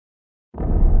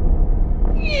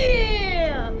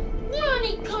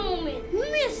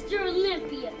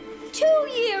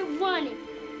2-year running.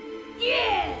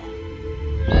 Yeah!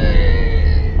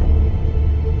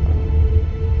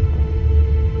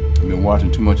 You've been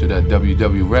watching too much of that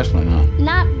WW wrestling, huh?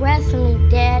 Not wrestling,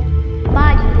 Dad.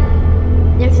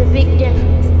 Bodybuilding. There's a big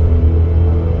difference.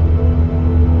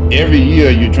 Every year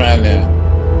you're trying to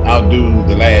outdo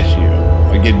the last year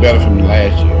or get better from the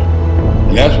last year.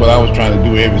 And that's what I was trying to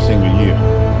do every single year.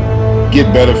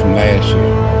 Get better from last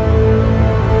year.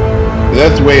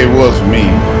 That's the way it was for me.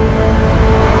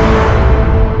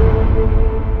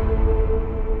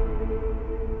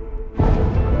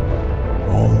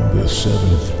 On the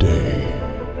seventh day,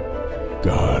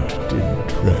 God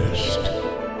didn't rest.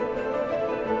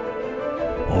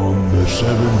 On the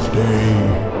seventh day,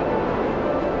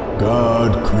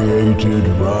 God created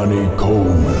Ronnie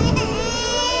Coleman.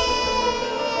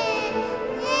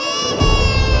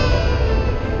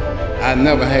 I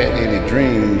never had any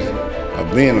dreams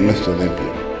of being a Mr.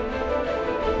 Olympia.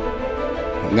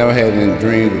 I never had any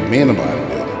dreams of being a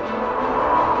bodybuilder.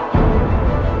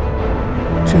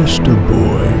 Just a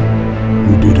boy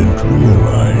who didn't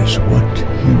realize what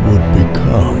he would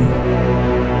become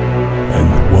and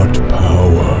what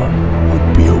power would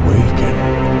be awakened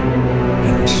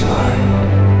inside.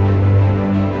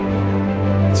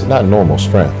 It's not normal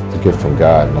strength. It's a gift from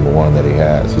God, number one, that he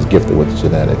has. He's gifted with the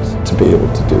genetics to be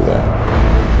able to do that.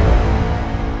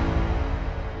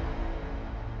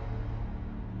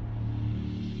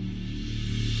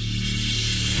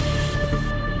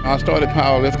 I started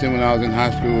powerlifting when I was in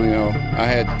high school. You know, I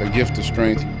had the gift of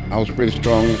strength. I was pretty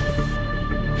strong.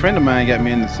 A friend of mine got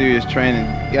me into serious training.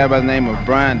 A guy by the name of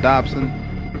Brian Dobson.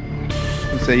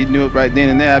 He said he knew it right then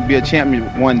and there I'd be a champion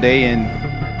one day. And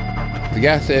the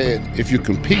guy said, if you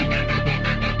compete,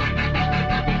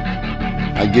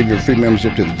 I'd give you a free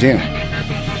membership to the gym.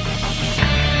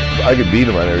 I could beat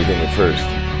him on everything at first.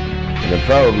 And then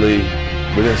probably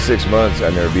within 6 months, I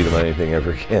never beat him on anything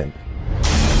ever again.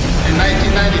 In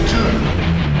 1992,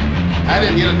 I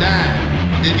didn't get a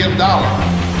dime, didn't get a dollar.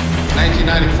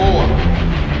 1994,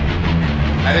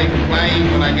 I didn't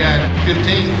complain when I got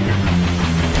 15.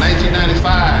 1995,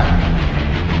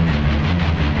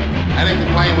 I didn't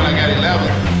complain when I got 11.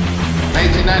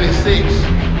 1996,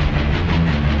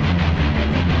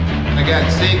 I got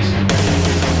 6.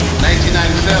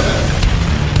 1997,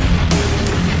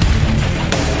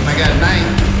 I got 9.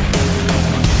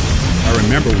 I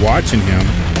remember watching him.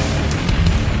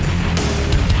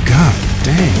 God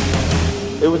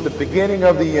dang. It was the beginning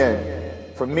of the end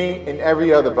for me and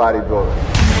every other bodybuilder.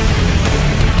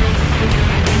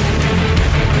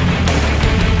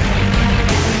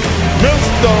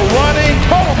 Mr. Ronnie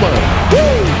Coleman.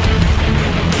 Woo!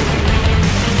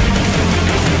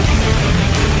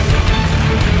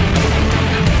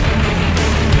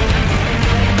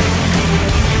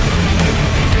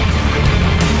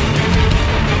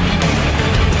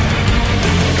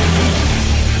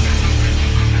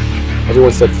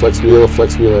 Everyone said flex wheel,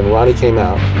 and Ronnie came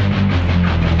out.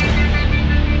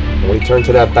 And when he turned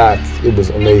to that back, it was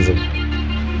amazing.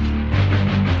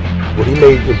 When he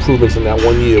made improvements in that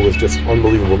 1 year was just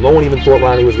unbelievable. No one even thought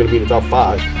Ronnie was going to be in the top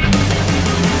 5.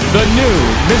 The new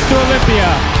Mr. Olympia,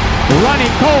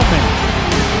 Ronnie Coleman.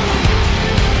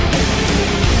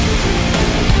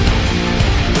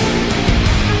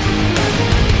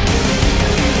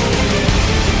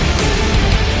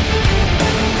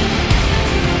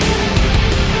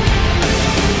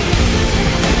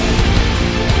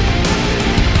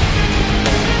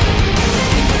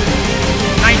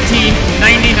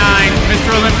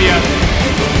 Mr. Olympia,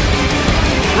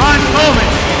 Ron Coleman.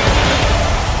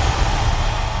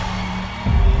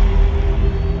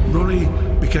 Ronnie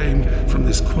became from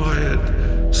this quiet,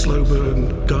 slow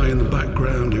burn guy in the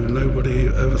background who nobody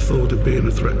ever thought of being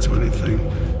a threat to anything.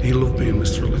 He loved being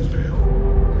Mr. Olympia.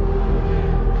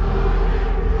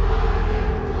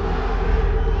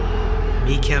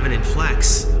 Me, Kevin, and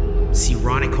Flex see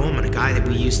Ronnie Coleman, a guy that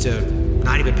we used to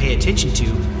not even pay attention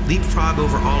to, leapfrog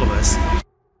over all of us.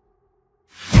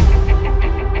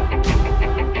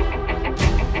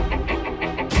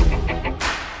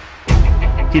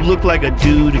 He looked like a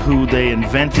dude who they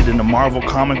invented in the Marvel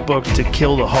comic book to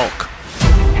kill the Hulk.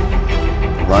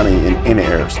 Ronnie in any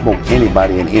era, smoked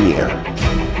anybody in any era.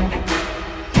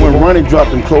 When Ronnie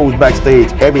dropped them clothes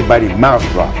backstage, everybody's mouth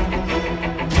dropped.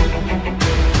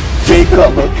 Jay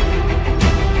Cutler,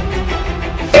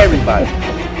 everybody.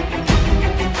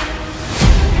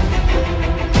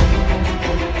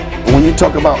 When you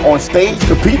talk about on stage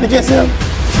competing against him,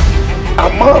 a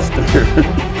monster.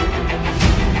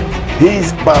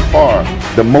 He's by far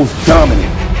the most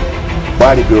dominant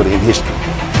bodybuilder in history.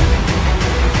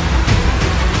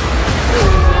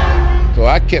 So So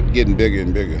I kept getting bigger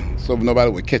and bigger, so nobody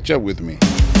would catch up with me.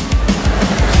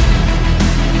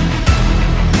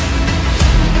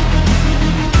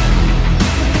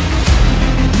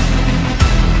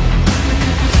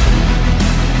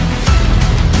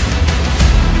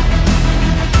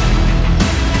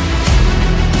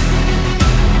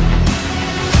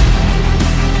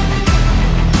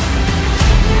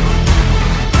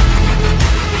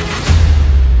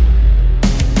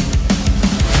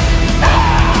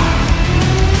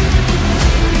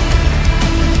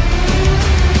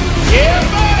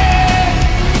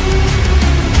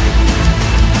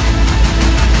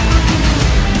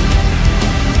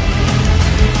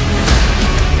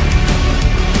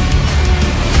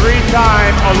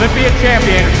 Three-time Olympia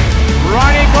champion,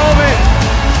 Ronnie Coleman.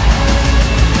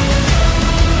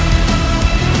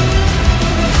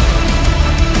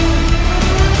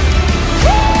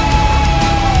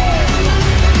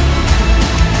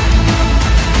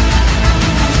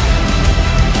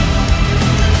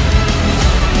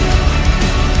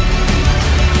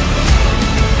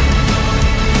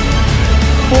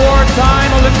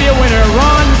 Four-time Olympia winner,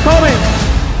 Ron Coleman.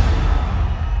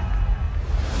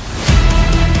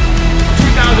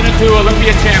 2002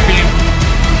 Olympia champion,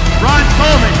 Ron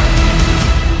Coleman.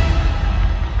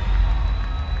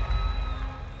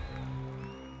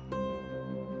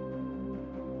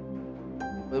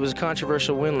 It was a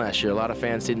controversial win last year. A lot of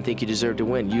fans didn't think you deserved to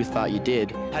win. You thought you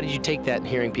did. How did you take that,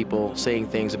 hearing people saying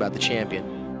things about the champion?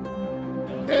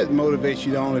 It motivates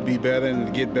you to only be better and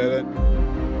to get better.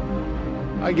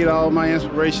 I get all my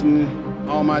inspiration,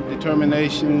 all my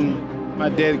determination, my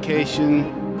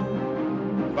dedication.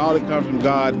 All that comes from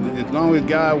God. As long as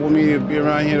God wants me to be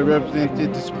around here to represent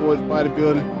the sport of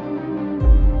bodybuilding,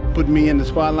 put me in the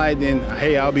spotlight, then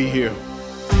hey, I'll be here.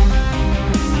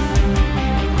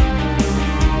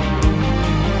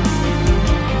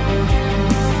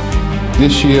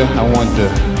 This year, I wanted to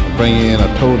bring in a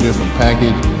totally different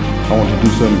package. I wanted to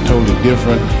do something totally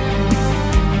different.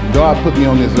 God put me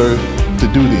on this earth to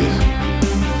do this.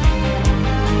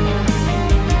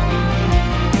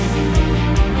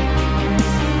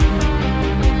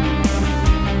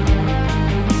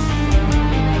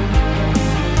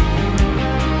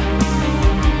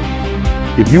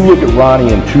 If you look at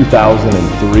Ronnie in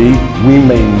 2003, we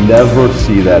may never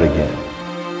see that again.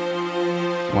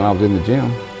 When I was in the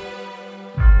gym,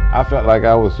 I felt like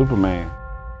I was Superman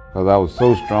because I was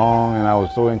so strong and I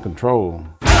was so in control.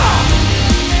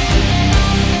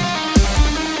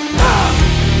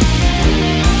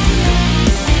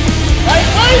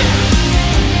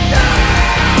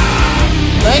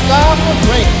 Thank God for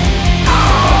drinking.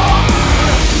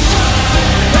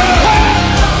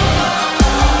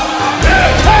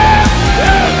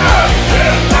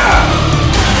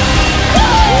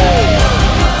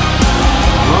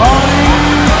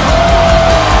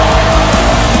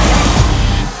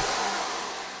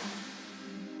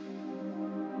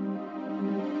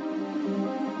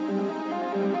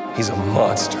 He's a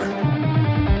monster.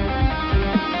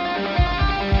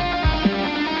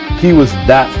 He was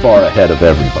that far ahead of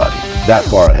everybody, that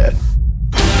far ahead.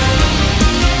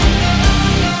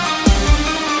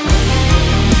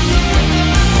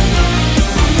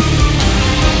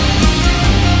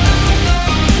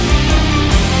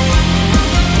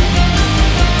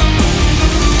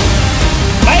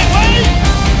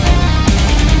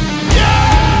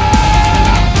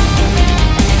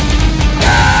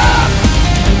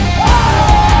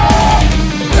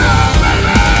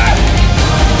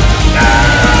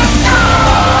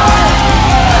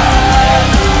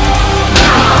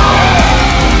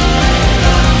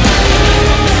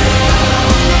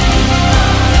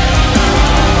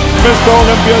 Mr.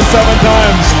 Olympia, 7-time